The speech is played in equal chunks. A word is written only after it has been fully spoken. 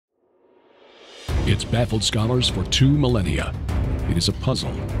It's baffled scholars for 2 millennia. It is a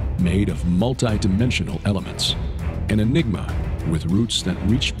puzzle made of multi-dimensional elements, an enigma with roots that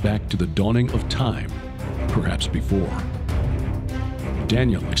reach back to the dawning of time, perhaps before.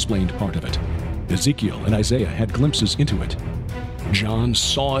 Daniel explained part of it. Ezekiel and Isaiah had glimpses into it. John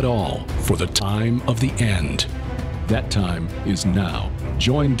saw it all for the time of the end. That time is now.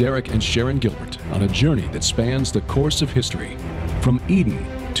 Join Derek and Sharon Gilbert on a journey that spans the course of history, from Eden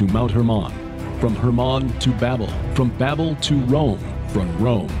to Mount Hermon, from Hermon to Babel, from Babel to Rome, from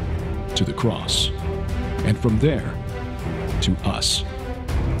Rome to the cross, and from there to us.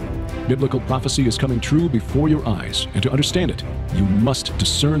 Biblical prophecy is coming true before your eyes, and to understand it, you must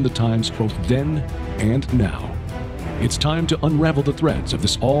discern the times both then and now. It's time to unravel the threads of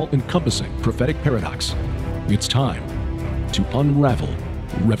this all-encompassing prophetic paradox. It's time to unravel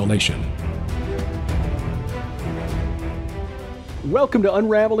Revelation. Welcome to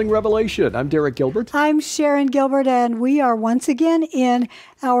Unraveling Revelation. I'm Derek Gilbert. I'm Sharon Gilbert, and we are once again in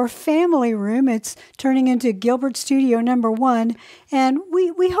our family room. It's turning into Gilbert Studio number 1, and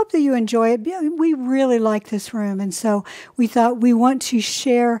we hope that you enjoy it. We really like this room, and so we thought we want to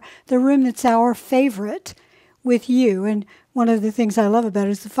share the room that's our favorite with you. And one of the things I love about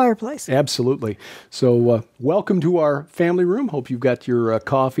it is the fireplace. Absolutely. So welcome to our family room. Hope you've got your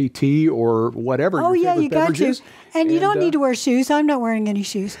coffee, tea, or whatever. Oh, your yeah, you got to. And you don't need to wear shoes. I'm not wearing any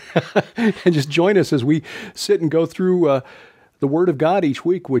shoes. And just join us as we sit and go through the Word of God each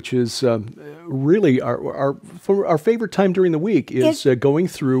week, which is really our favorite time during the week is going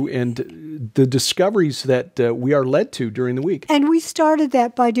through and the discoveries that we are led to during the week. And we started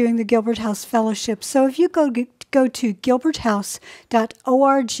that by doing the Gilbert House Fellowship. So if you go to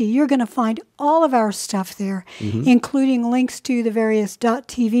gilberthouse.org, you're going to find all of our stuff there, including links to the various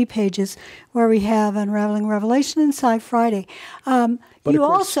 .tv pages where we have Unraveling Revelation and Sci Friday. You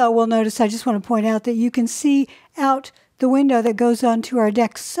also will notice, I just want to point out, that you can see out the window that goes onto our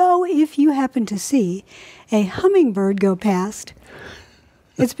deck. So if you happen to see a hummingbird go past,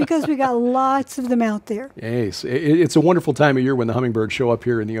 it's because we got lots of them out there. Yes, it's a wonderful time of year when the hummingbirds show up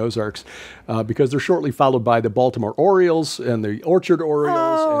here in the Ozarks because they're shortly followed by the Baltimore Orioles and the Orchard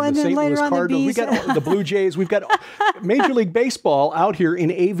Orioles and the St. Louis Cardinals. We got the Blue Jays. We've got Major League Baseball out here in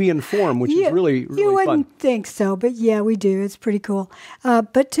avian form, which is really fun. You wouldn't think so, but yeah, we do. It's pretty cool.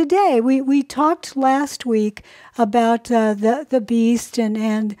 But today, we talked last week about the beast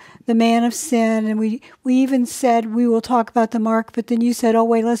and the man of sin, and we even said we will talk about the mark, but then you said,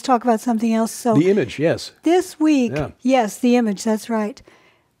 oh, wait, let's talk about something else. So the image, yes. This week, yes, the image, that's right.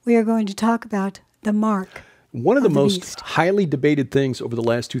 We are going to talk about the mark. One of the most highly debated things over the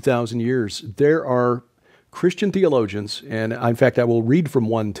last 2,000 years, there are Christian theologians, and in fact, I will read from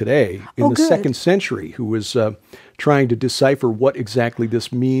one today in the 2nd century who was trying to decipher what exactly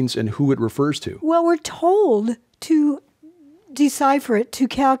this means and who it refers to. Well, we're told to decipher it, to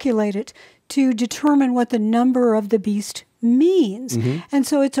calculate it, to determine what the number of the beast means. And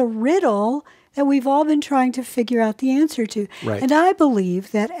so it's a riddle that we've all been trying to figure out the answer to. Right. And I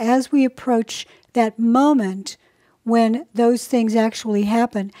believe that as we approach that moment when those things actually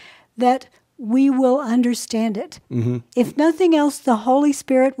happen, that we will understand it. If nothing else, the Holy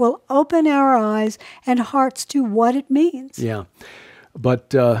Spirit will open our eyes and hearts to what it means. Yeah.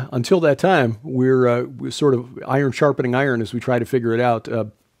 But until that time, we're sort of iron sharpening iron as we try to figure it out.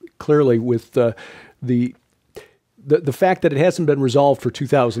 Clearly, with the fact that it hasn't been resolved for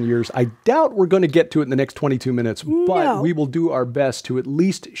 2,000 years, I doubt we're going to get to it in the next 22 minutes. But we will do our best to at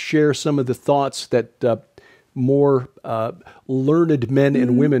least share some of the thoughts that more learned men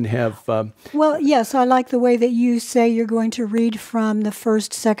and women have. Well, yes, I like the way that you say you're going to read from the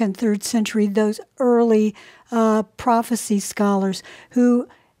 1st, 2nd, 3rd century, those early prophecy scholars who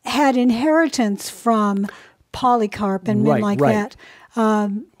had inheritance from Polycarp and men like that.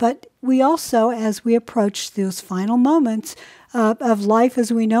 But we also, as we approach those final moments of life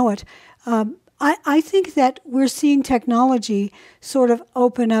as we know it, I think that we're seeing technology sort of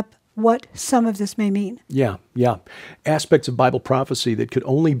open up what some of this may mean. Yeah. Aspects of Bible prophecy that could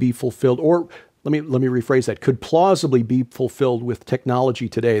only be fulfilled, or let me rephrase that, could plausibly be fulfilled with technology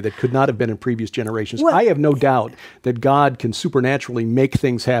today that could not have been in previous generations. Well, I have no doubt that God can supernaturally make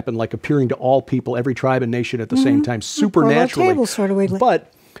things happen, like appearing to all people, every tribe and nation at the same time, supernaturally.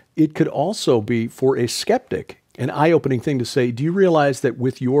 But it could also be, for a skeptic, an eye-opening thing to say, do you realize that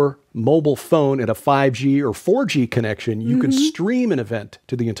with your mobile phone and a 5G or 4G connection, you can stream an event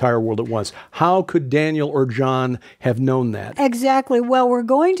to the entire world at once? How could Daniel or John have known that? Exactly. Well, we're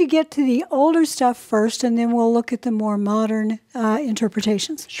going to get to the older stuff first, and then we'll look at the more modern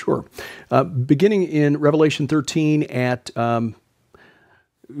interpretations. Sure. Beginning in Revelation 13 at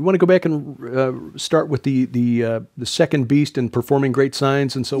you want to go back and start with the second beast and performing great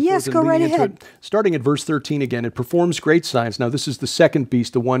signs and so forth? Yes, and go right leading into ahead. it. Starting at verse 13 again, it performs great signs. Now, this is the second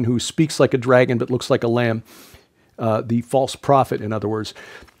beast, the one who speaks like a dragon but looks like a lamb, the false prophet, in other words,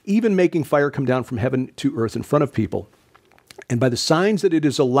 even making fire come down from heaven to earth in front of people. And by the signs that it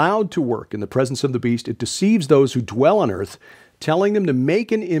is allowed to work in the presence of the beast, it deceives those who dwell on earth, telling them to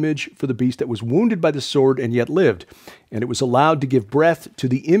make an image for the beast that was wounded by the sword and yet lived. And it was allowed to give breath to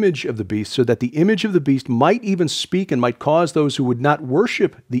the image of the beast, so that the image of the beast might even speak and might cause those who would not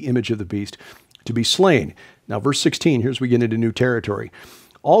worship the image of the beast to be slain. Now, verse 16, here's where we get into new territory.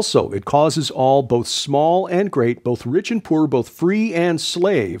 Also, it causes all, both small and great, both rich and poor, both free and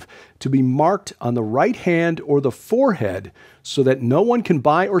slave, to be marked on the right hand or the forehead, so that no one can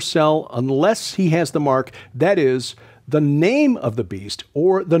buy or sell unless he has the mark, that is, the name of the beast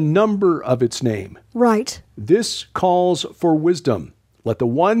or the number of its name. Right. This calls for wisdom. Let the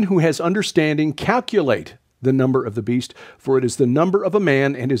one who has understanding calculate the number of the beast, for it is the number of a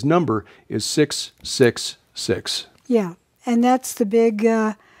man, and his number is 666. Yeah, and that's the big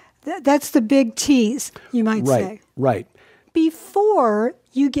tease, you might say. Right. Before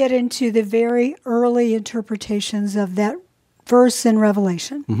you get into the very early interpretations of that verse in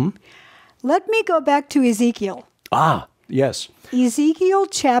Revelation, let me go back to Ezekiel. Ah, yes. Ezekiel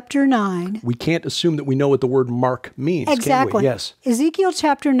chapter 9. We can't assume that we know what the word mark means, Exactly. can we? Yes. Ezekiel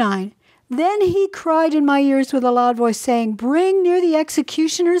chapter 9. Then he cried in my ears with a loud voice, saying, Bring near the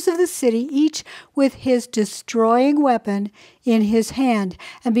executioners of the city, each with his destroying weapon in his hand.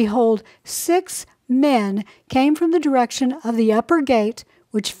 And behold, 6 men came from the direction of the upper gate,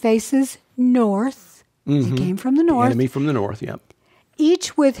 which faces north. They came from the north. The enemy from the north, yeah.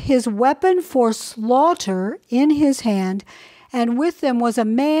 Each with his weapon for slaughter in his hand, and with them was a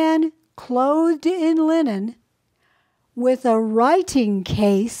man clothed in linen, with a writing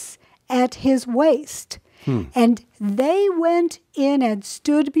case at his waist. And they went in and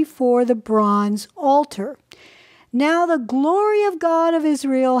stood before the bronze altar. Now the glory of God of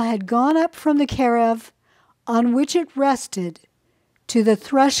Israel had gone up from the cherub on which it rested to the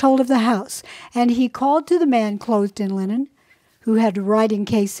threshold of the house. And he called to the man clothed in linen, who had a writing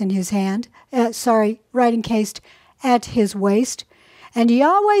case in his hand, writing case at his waist. And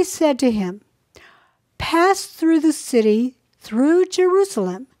Yahweh said to him, Pass through the city, through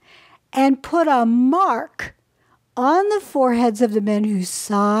Jerusalem, and put a mark on the foreheads of the men who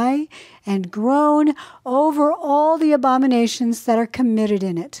sigh and groan over all the abominations that are committed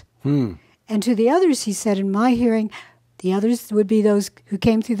in it. And to the others he said in my hearing, the others would be those who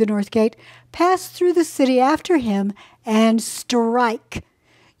came through the north gate, pass through the city after him and strike.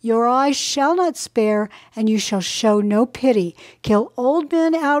 Your eyes shall not spare, and you shall show no pity. Kill old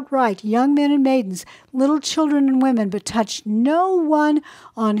men outright, young men and maidens, little children and women, but touch no one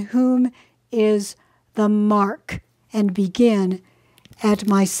on whom is the mark, and begin at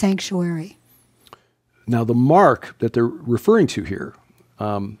my sanctuary. Now, the mark that they're referring to here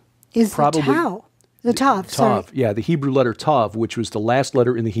Is probably the Tau. The Tav, sorry. Tav, yeah, the Hebrew letter Tav, which was the last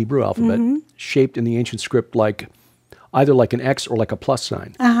letter in the Hebrew alphabet, shaped in the ancient script either like an X or like a plus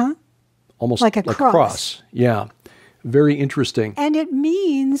sign. Almost Like a cross. Yeah. Very interesting. And it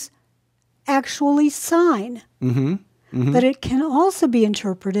means actually sign. But it can also be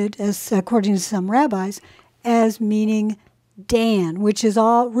interpreted, as according to some rabbis, as meaning Dan, which is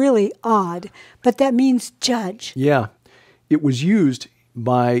all really odd, but that means judge. Yeah. It was used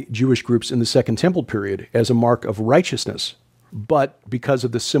by Jewish groups in the Second Temple period as a mark of righteousness. But because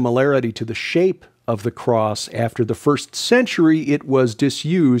of the similarity to the shape of the cross after the first century, it was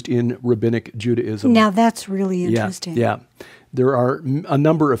disused in rabbinic Judaism. Now that's really interesting. Yeah. There are a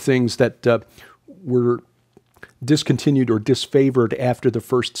number of things that were discontinued or disfavored after the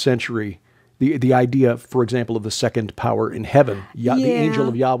first century. The idea, for example, of the second power in heaven, the angel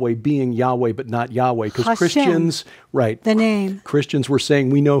of Yahweh being Yahweh but not Yahweh, because Christians, the name. Christians were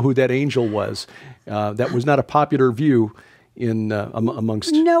saying we know who that angel was. That was not a popular view in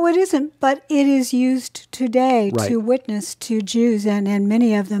amongst. No, it isn't, but it is used today to witness to Jews, and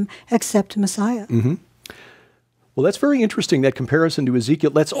many of them accept Messiah. Well, that's very interesting, that comparison to Ezekiel.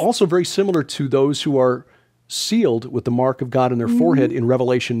 That's also very similar to those who are sealed with the mark of God on their forehead in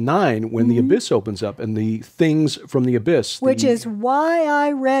Revelation 9 when the abyss opens up and the things from the abyss. Which is why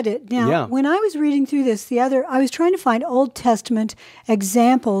I read it. Now, when I was reading through this, I was trying to find Old Testament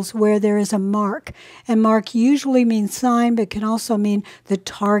examples where there is a mark. And mark usually means sign, but can also mean the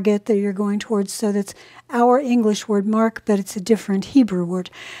target that you're going towards. So that's our English word mark, but it's a different Hebrew word.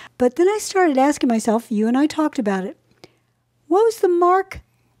 But then I started asking myself, you and I talked about it, what was the mark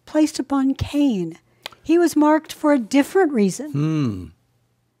placed upon Cain? He was marked for a different reason.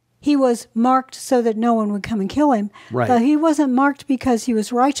 he was marked so that no one would come and kill him. Right. But he wasn't marked because he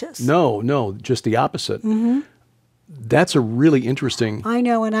was righteous. No, just the opposite. That's a really interesting I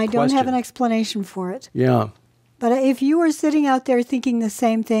know, and I don't have question. an explanation for it. Yeah. But if you were sitting out there thinking the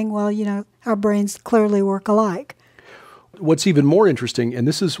same thing, well, you know, our brains clearly work alike. What's even more interesting, and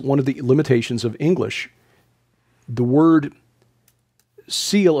this is one of the limitations of English, the word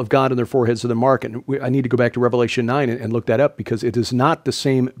seal of God on their foreheads of the mark. And I need to go back to Revelation 9 and look that up, because it is not the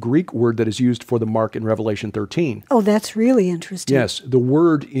same Greek word that is used for the mark in Revelation 13. Oh, that's really interesting. Yes, the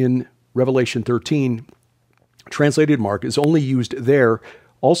word in Revelation 13, translated mark, is only used there,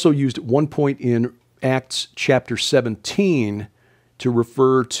 also used at one point in Acts chapter 17 to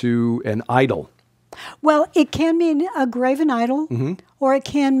refer to an idol. Well, it can mean a graven idol, or it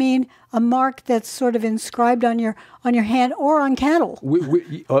can mean a mark that's sort of inscribed on your hand or on cattle.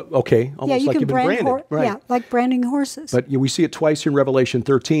 Okay, almost like you've been branded. Right. Yeah, like branding horses. But we see it twice in Revelation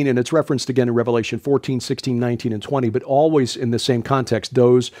 13, and it's referenced again in Revelation 14, 16, 19, and 20, but always in the same context,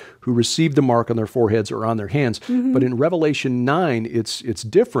 those who receive the mark on their foreheads or on their hands. But in Revelation 9, it's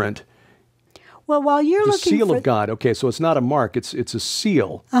different. Well, while you're The looking seal for of God, okay, so it's not a mark, it's a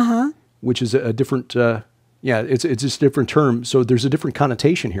seal, which is a different, it's just a different term, so there's a different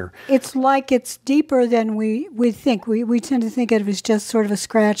connotation here. it's like it's deeper than we think. We tend to think of it as just sort of a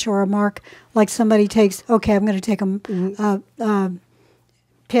scratch or a mark, like somebody takes, okay, I'm going to take a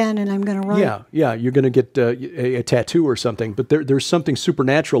pen and I'm going to write. Yeah, you're going to get a tattoo or something, but there's something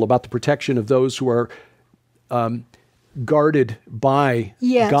supernatural about the protection of those who are guarded by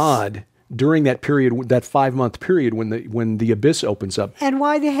God during that period, that 5-month period when the abyss opens up. And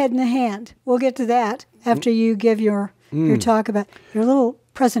why the head and the hand? We'll get to that after you give your talk about your little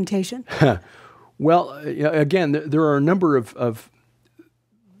presentation. Well, again, there are a number of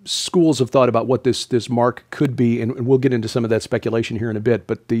schools of thought about what this mark could be, and we'll get into some of that speculation here in a bit.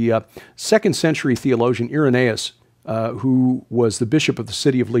 But the 2nd century theologian Irenaeus, who was the bishop of the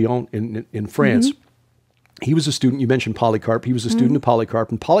city of Lyon in France, he was a student. You mentioned Polycarp. He was a student of Polycarp,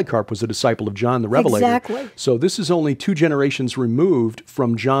 and Polycarp was a disciple of John the Revelator. Exactly. So this is only 2 generations removed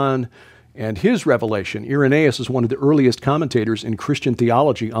from John and his revelation. Irenaeus is one of the earliest commentators in Christian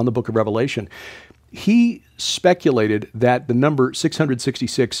theology on the book of Revelation. He speculated that the number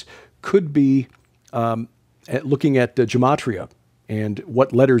 666 could be, looking at the gematria and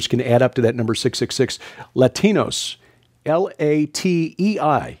what letters can add up to that number 666, Latinos,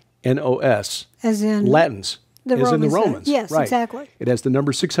 Lateinos, As in Latins, the as in the Romans. Romans. Yes, right. exactly. It has the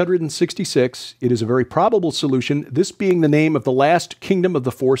number 666. It is a very probable solution, this being the name of the last kingdom of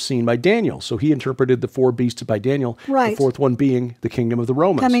the 4 seen by Daniel. So he interpreted the 4 beasts by Daniel, Right. the 4th one being the kingdom of the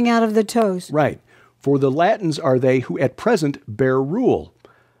Romans. coming out of the toes. Right. For the Latins are they who at present bear rule.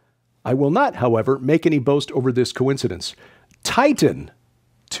 I will not, however, make any boast over this coincidence. Teitan,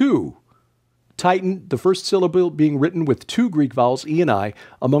 2. Teitan, the first syllable being written with 2 Greek vowels, E and I,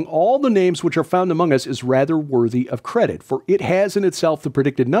 among all the names which are found among us is rather worthy of credit, for it has in itself the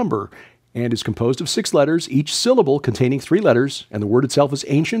predicted number, and is composed of 6 letters, each syllable containing 3 letters, and the word itself is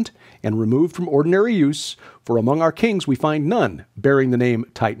ancient and removed from ordinary use, for among our kings we find none bearing the name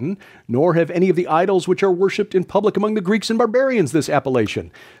Teitan, nor have any of the idols which are worshipped in public among the Greeks and barbarians this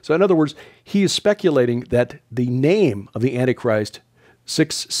appellation. So in other words, he is speculating that the name of the Antichrist,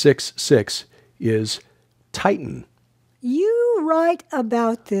 666, is Teitan. You write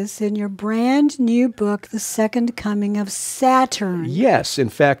about this in your brand new book, The Second Coming of Saturn. Yes, in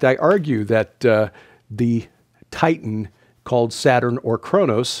fact, I argue that the Titan called Saturn or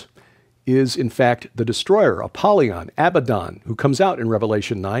Kronos is in fact the destroyer, Apollyon, Abaddon, who comes out in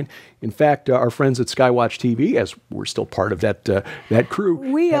Revelation 9. In fact, our friends at Skywatch TV, as we're still part of that crew,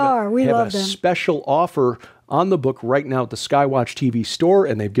 We love them. Special offer on the book right now at the Skywatch TV store,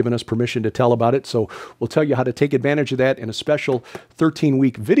 and they've given us permission to tell about it. So we'll tell you how to take advantage of that in a special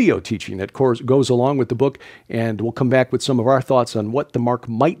 13-week video teaching that goes along with the book, and we'll come back with some of our thoughts on what the mark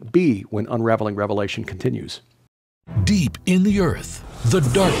might be when Unraveling Revelation continues. Deep in the earth, the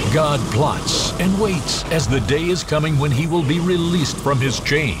dark god plots and waits as the day is coming when he will be released from his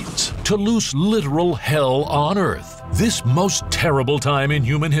chains to loose literal hell on earth. This most terrible time in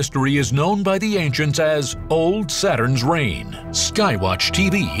human history is known by the ancients as Old Saturn's Reign. Skywatch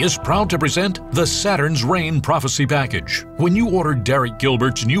TV is proud to present the Saturn's Reign Prophecy Package. When you order Derek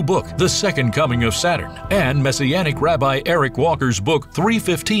Gilbert's new book, The Second Coming of Saturn, and Messianic Rabbi Eric Walker's book,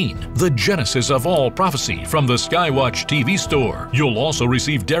 315, The Genesis of All Prophecy from the Skywatch TV store, you'll also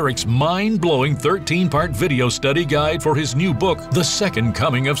receive Derek's mind-blowing 13-part video study guide for his new book, The Second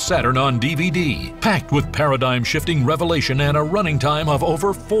Coming of Saturn on DVD, packed with paradigm-shifting Unraveling Revelation and a running time of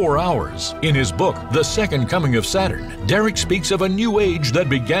over 4 hours. In his book, The Second Coming of Saturn, Derek speaks of a new age that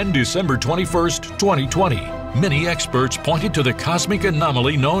began December 21st, 2020. Many experts pointed to the cosmic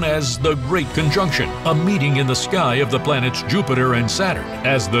anomaly known as the Great Conjunction, a meeting in the sky of the planets Jupiter and Saturn,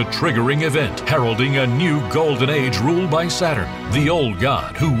 as the triggering event, heralding a new golden age ruled by Saturn, the old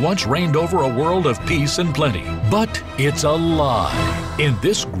god who once reigned over a world of peace and plenty. But it's a lie. In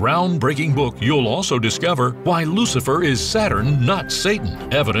this groundbreaking book, you'll also discover why Lucifer is Saturn, not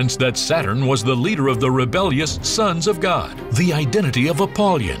Satan, evidence that Saturn was the leader of the rebellious sons of God, the identity of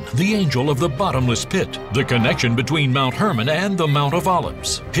Apollyon, the angel of the bottomless pit, the connection between Mount Hermon and the Mount of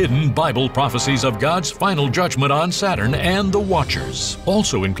Olives, hidden Bible prophecies of God's final judgment on Saturn and the Watchers.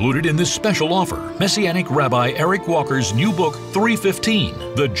 Also included in this special offer, Messianic Rabbi Eric Walker's new book,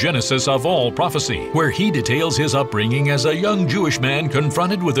 315, The Genesis of All Prophecy, where he details his upbringing as a young Jewish man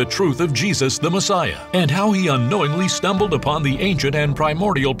confronted with the truth of Jesus the Messiah, and how he unknowingly stumbled upon the ancient and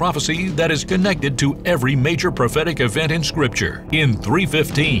primordial prophecy that is connected to every major prophetic event in Scripture. In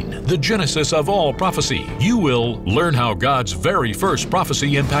 315, The Genesis of All Prophecy, you will learn how God's very first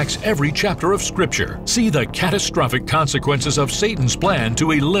prophecy impacts every chapter of Scripture, see the catastrophic consequences of Satan's plan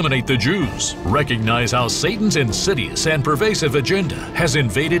to eliminate the Jews, recognize how Satan's insidious and pervasive agenda has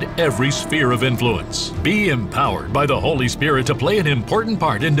invaded every sphere of influence, be empowered by the Holy Spirit to play an important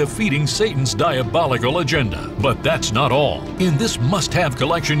part in defeating Satan's diabolical agenda. But that's not all. In this must-have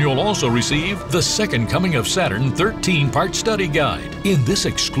collection, you'll also receive The Second Coming of Saturn 13-part study guide. In this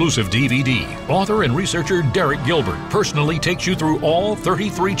exclusive DVD, author and researcher Derek Gilbert personally takes you through all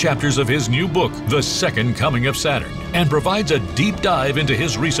 33 chapters of his new book, The Second Coming of Saturn, and provides a deep dive into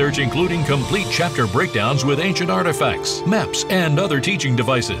his research, including complete chapter breakdowns with ancient artifacts, maps, and other teaching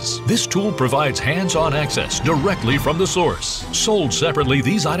devices. This tool provides hands-on access directly from the source. Sold separately,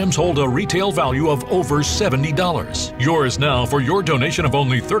 these items hold a retail value of over $70. Yours now for your donation of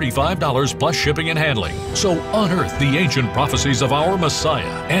only $35 plus shipping and handling. So unearth the ancient prophecies of our Messiah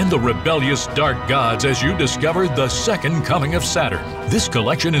and the rebellious dark gods as you discover the second coming of Saturn. This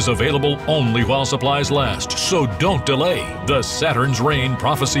collection is available only while supplies last, so don't delay. The Saturn's Reign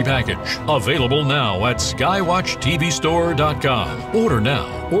Prophecy Package, available now at skywatchtvstore.com. Order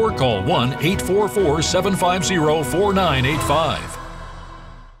now or call 1-844-750-4985.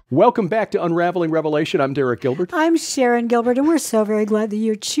 Welcome back to Unraveling Revelation. I'm Derek Gilbert. I'm Sharon Gilbert, and we're so very glad that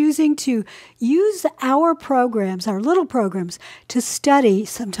you're choosing to use our programs, our little programs, to study,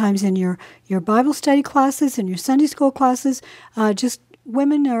 sometimes in your Bible study classes and your Sunday school classes, just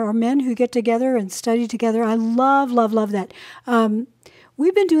women or men who get together and study together. I love, love, love that.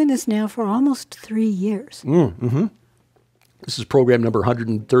 We've been doing this now for almost 3 years. Mm-hmm. This is program number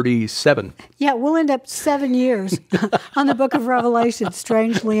 137. Yeah, we'll end up 7 years on the book of Revelation,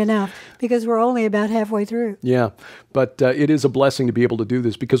 strangely enough, because we're only about halfway through. Yeah, but it is a blessing to be able to do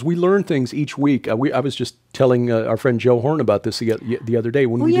this because we learn things each week. I was just telling our friend Joe Horn about this the other day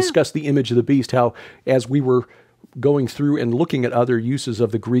when we discussed the image of the beast, how as we were going through and looking at other uses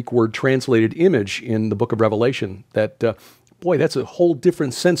of the Greek word translated image in the book of Revelation, that boy, that's a whole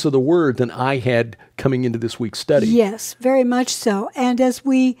different sense of the word than I had coming into this week's study. Yes, very much so. And as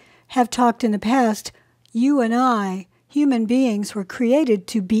we have talked in the past, you and I, human beings, were created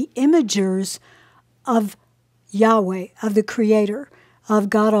to be imagers of Yahweh, of the Creator, of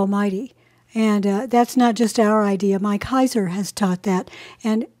God Almighty. And that's not just our idea. Mike Heiser has taught that.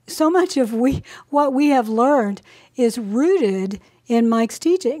 And so much of what we have learned is rooted in Mike's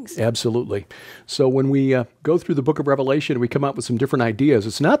teachings. Absolutely. So when we go through the book of Revelation, we come up with some different ideas.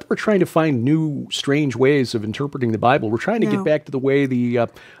 It's not that we're trying to find new, strange ways of interpreting the Bible. We're trying to get back to the way the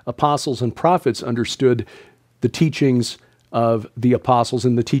apostles and prophets understood the teachings of the apostles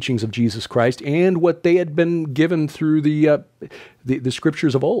and the teachings of Jesus Christ and what they had been given through the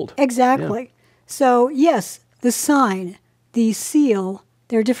scriptures of old. Exactly. Yeah. So, yes, the sign, the seal,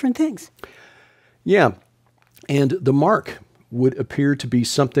 they're different things. Yeah. And the mark would appear to be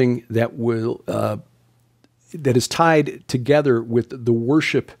something that will that is tied together with the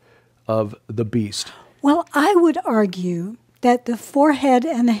worship of the beast. Well, I would argue that the forehead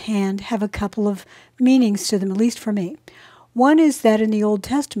and the hand have a couple of meanings to them, at least for me. One is that in the Old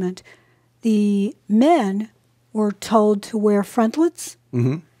Testament, the men were told to wear frontlets,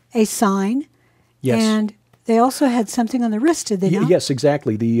 a sign, and they also had something on the wrist, did they not? Yes,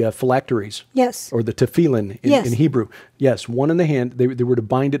 exactly. The phylacteries. Yes. Or the tefillin in Hebrew. Yes, one in the hand. They were to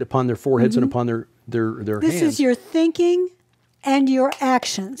bind it upon their foreheads and upon their hands. This is your thinking and your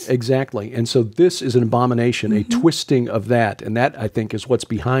actions. Exactly. And so this is an abomination, a twisting of that. And that, I think, is what's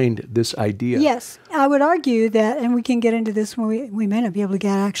behind this idea. Yes. I would argue that, and we can get into this when we may not be able to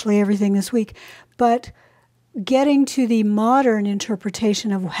get actually everything this week, but getting to the modern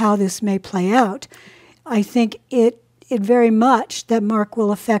interpretation of how this may play out, I think it very much, that mark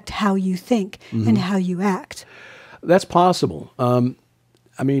will affect how you think and how you act. That's possible.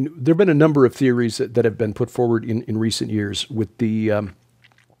 I mean, there have been a number of theories that have been put forward in recent years with the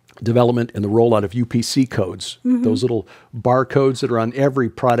development and the rollout of UPC codes, those little barcodes that are on every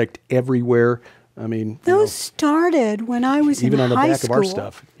product everywhere. I mean, those started when I was in high school. Even on the back of our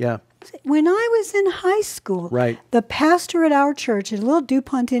stuff, yeah. When I was in high school, right. The pastor at our church in Little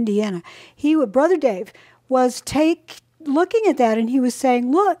DuPont, Indiana, Brother Dave, was looking at that, and he was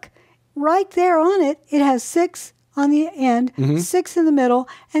saying, look, right there on it, it has 6 on the end, 6 in the middle,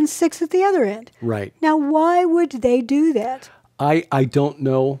 and 6 at the other end. Right. Now, why would they do that? I don't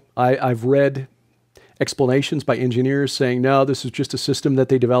know. I've read explanations by engineers saying, no, this is just a system that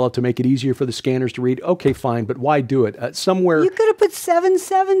they developed to make it easier for the scanners to read. Okay, fine, but why do it? Somewhere... You could have put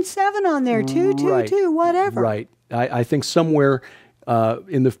 777 on there, 222, whatever. Right. I think somewhere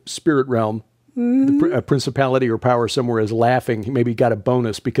in the spirit realm, the principality or power somewhere is laughing. He maybe got a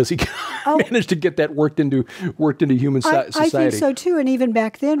bonus because he managed to get that worked into human society. I think so too. And even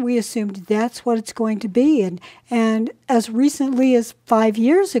back then, we assumed that's what it's going to be. And as recently as 5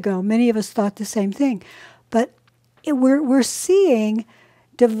 years ago, many of us thought the same thing. But we're seeing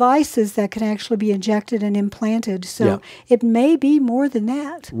devices that can actually be injected and implanted. So it may be more than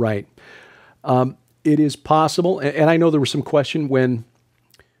that. Right. It is possible. And I know there was some question when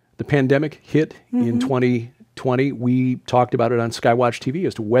the pandemic hit in 2020. We talked about it on Skywatch TV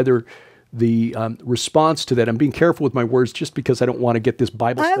as to whether the response to that, I'm being careful with my words just because I don't want to get this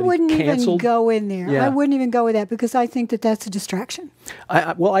Bible study canceled. I wouldn't even go in there. Yeah. I wouldn't even go with that because I think that that's a distraction.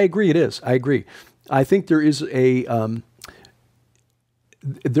 Well, I agree it is. I agree. I think there is a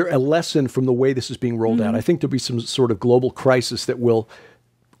lesson from the way this is being rolled out. I think there'll be some sort of global crisis that will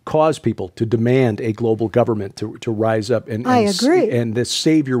cause people to demand a global government to rise up. And I agree. And the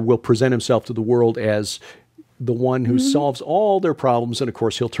Savior will present himself to the world as the one who solves all their problems. And of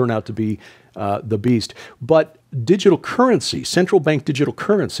course, he'll turn out to be the beast. But digital currency, central bank digital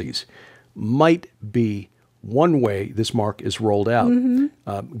currencies, might be one way this mark is rolled out.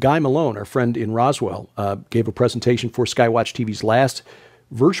 Guy Malone, our friend in Roswell, gave a presentation for Skywatch TV's last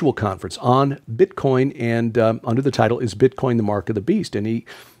virtual conference on Bitcoin, and under the title, Is Bitcoin the Mark of the Beast? And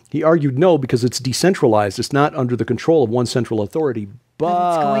he argued no, because it's decentralized. It's not under the control of one central authority,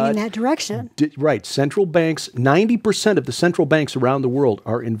 but it's going in that direction. Right. Central banks, 90% of the central banks around the world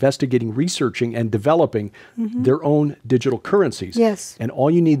are investigating, researching, and developing their own digital currencies. Yes. And all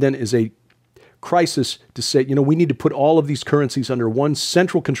you need then is a crisis to say, we need to put all of these currencies under one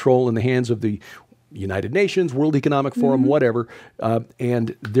central control in the hands of the United Nations, World Economic Forum, whatever.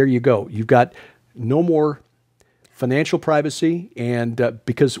 And there you go. You've got no more financial privacy, and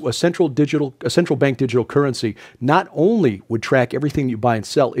because a central bank digital currency not only would track everything you buy and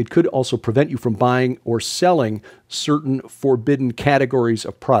sell, it could also prevent you from buying or selling certain forbidden categories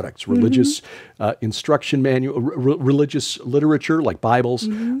of products, religious instruction manual, religious literature like Bibles,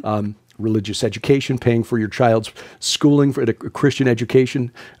 religious education, paying for your child's schooling for a Christian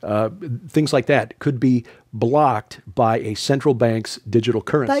education, things like that could be blocked by a central bank's digital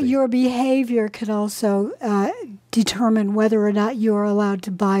currency. But your behavior can also determine whether or not you are allowed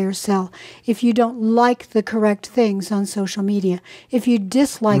to buy or sell. If you don't like the correct things on social media, if you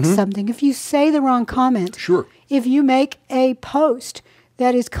dislike something, if you say the wrong comment, if you make a post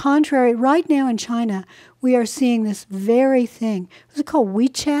that is contrary. Right now in China, we are seeing this very thing. What's it called?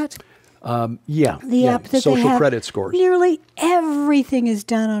 WeChat? The app that social they have. Credit scores. Nearly everything is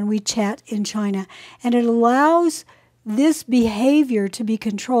done on WeChat in China, and it allows this behavior to be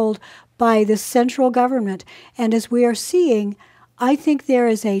controlled by the central government. And as we are seeing, I think there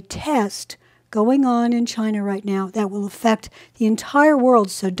is a test going on in China right now that will affect the entire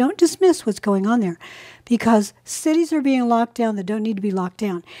world. So don't dismiss what's going on there, because cities are being locked down that don't need to be locked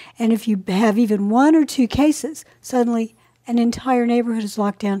down. And if you have even 1 or 2 cases, suddenly an entire neighborhood is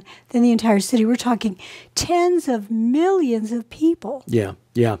locked down, then the entire city. We're talking tens of millions of people. Yeah.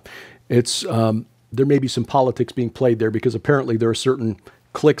 It's there may be some politics being played there, because apparently there are certain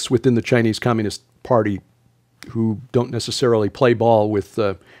cliques within the Chinese Communist Party who don't necessarily play ball with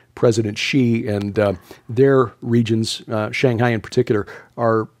President Xi, and their regions, Shanghai in particular,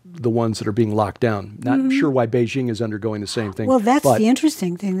 are the ones that are being locked down. Not sure why Beijing is undergoing the same thing. Well, that's the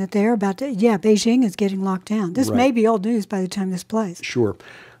interesting thing, that they're about to, Beijing is getting locked down. This may be old news by the time this plays. Sure.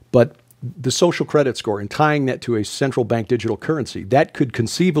 But the social credit score, and tying that to a central bank digital currency, that could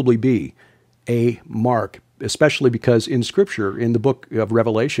conceivably be a mark, especially because in Scripture, in the book of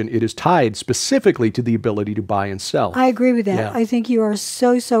Revelation, it is tied specifically to the ability to buy and sell. I agree with that. Yeah. I think you are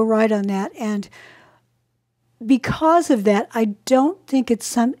so right on that. And because of that, I don't think it's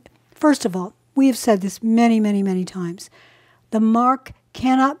some... First of all, we have said this many, many, many times. The mark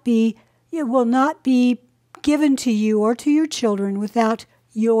cannot be, it will not be given to you or to your children without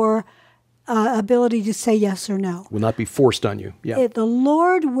your ability to say yes or no. Will not be forced on you. Yeah. The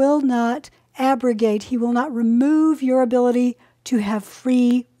Lord will not abrogate. He will not remove your ability to have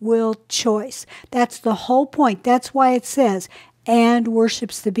free will choice. That's the whole point. That's why it says, and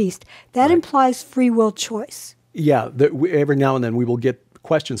worships the beast. That implies free will choice. Yeah. Every now and then we will get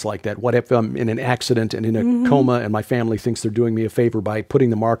questions like that. What if I'm in an accident and in a coma and my family thinks they're doing me a favor by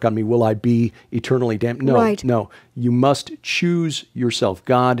putting the mark on me? Will I be eternally damned? No, no. You must choose yourself.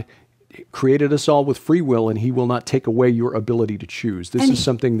 God created us all with free will, and He will not take away your ability to choose. This is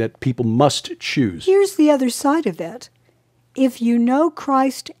something that people must choose. Here's the other side of that. If you know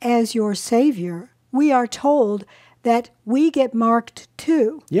Christ as your Savior, we are told that we get marked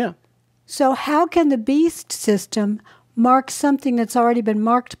too. Yeah. So how can the beast system mark something that's already been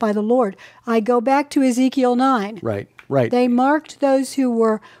marked by the Lord? I go back to Ezekiel 9. Right, right. They marked those who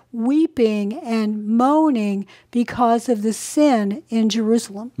were weeping and moaning because of the sin in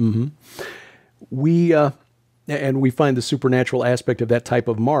Jerusalem. Mm-hmm. We find the supernatural aspect of that type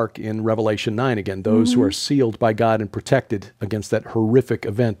of mark in Revelation 9 again, those who are sealed by God and protected against that horrific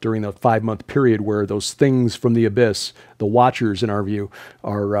event during the 5-month period where those things from the abyss, the watchers in our view,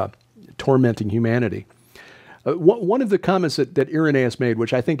 are tormenting humanity. One of the comments that Irenaeus made,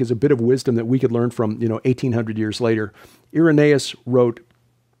 which I think is a bit of wisdom that we could learn from, 1,800 years later, Irenaeus wrote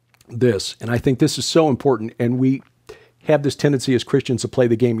this, and I think this is so important, and we have this tendency as Christians to play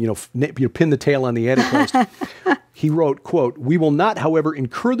the game, pin the tail on the Antichrist. He wrote, quote, "We will not, however,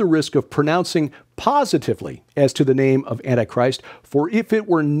 incur the risk of pronouncing positively as to the name of Antichrist, for if it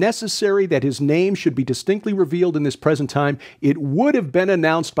were necessary that his name should be distinctly revealed in this present time, it would have been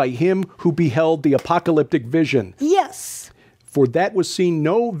announced by him who beheld the apocalyptic vision." Yes. "For that was seen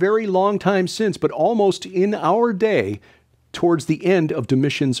no very long time since, but almost in our day, towards the end of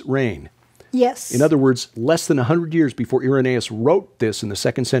Domitian's reign." Yes. In other words, less than 100 years before Irenaeus wrote this in the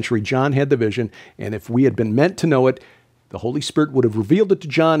 2nd century, John had the vision, and if we had been meant to know it, the Holy Spirit would have revealed it to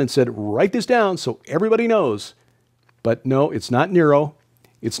John and said, write this down so everybody knows. But no, it's not Nero.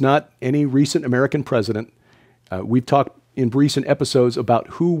 It's not any recent American president. We've talked in recent episodes about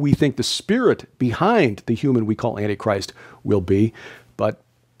who we think the spirit behind the human we call Antichrist will be. But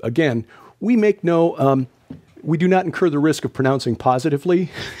again, we do not incur the risk of pronouncing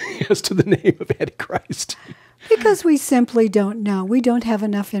positively as to the name of Antichrist. Because we simply don't know. We don't have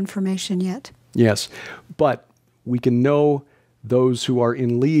enough information yet. Yes, but we can know those who are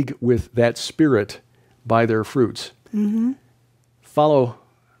in league with that spirit by their fruits. Mm-hmm. Follow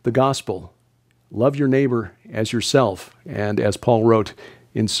the gospel. Love your neighbor as yourself. And as Paul wrote,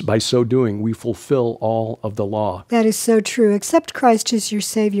 by so doing, we fulfill all of the law. That is so true. Accept Christ as your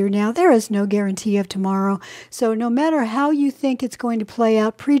Savior now. There is no guarantee of tomorrow. So no matter how you think it's going to play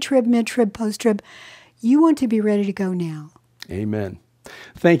out, pre-trib, mid-trib, post-trib, you want to be ready to go now. Amen.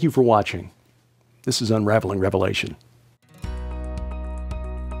 Thank you for watching. This is Unraveling Revelation.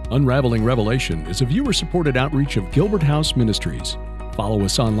 Unraveling Revelation is a viewer-supported outreach of Gilbert House Ministries. Follow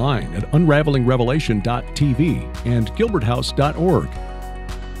us online at unravelingrevelation.tv and gilberthouse.org.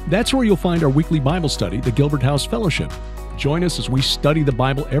 That's where you'll find our weekly Bible study, the Gilbert House Fellowship. Join us as we study the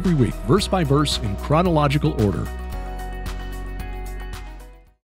Bible every week, verse by verse, in chronological order.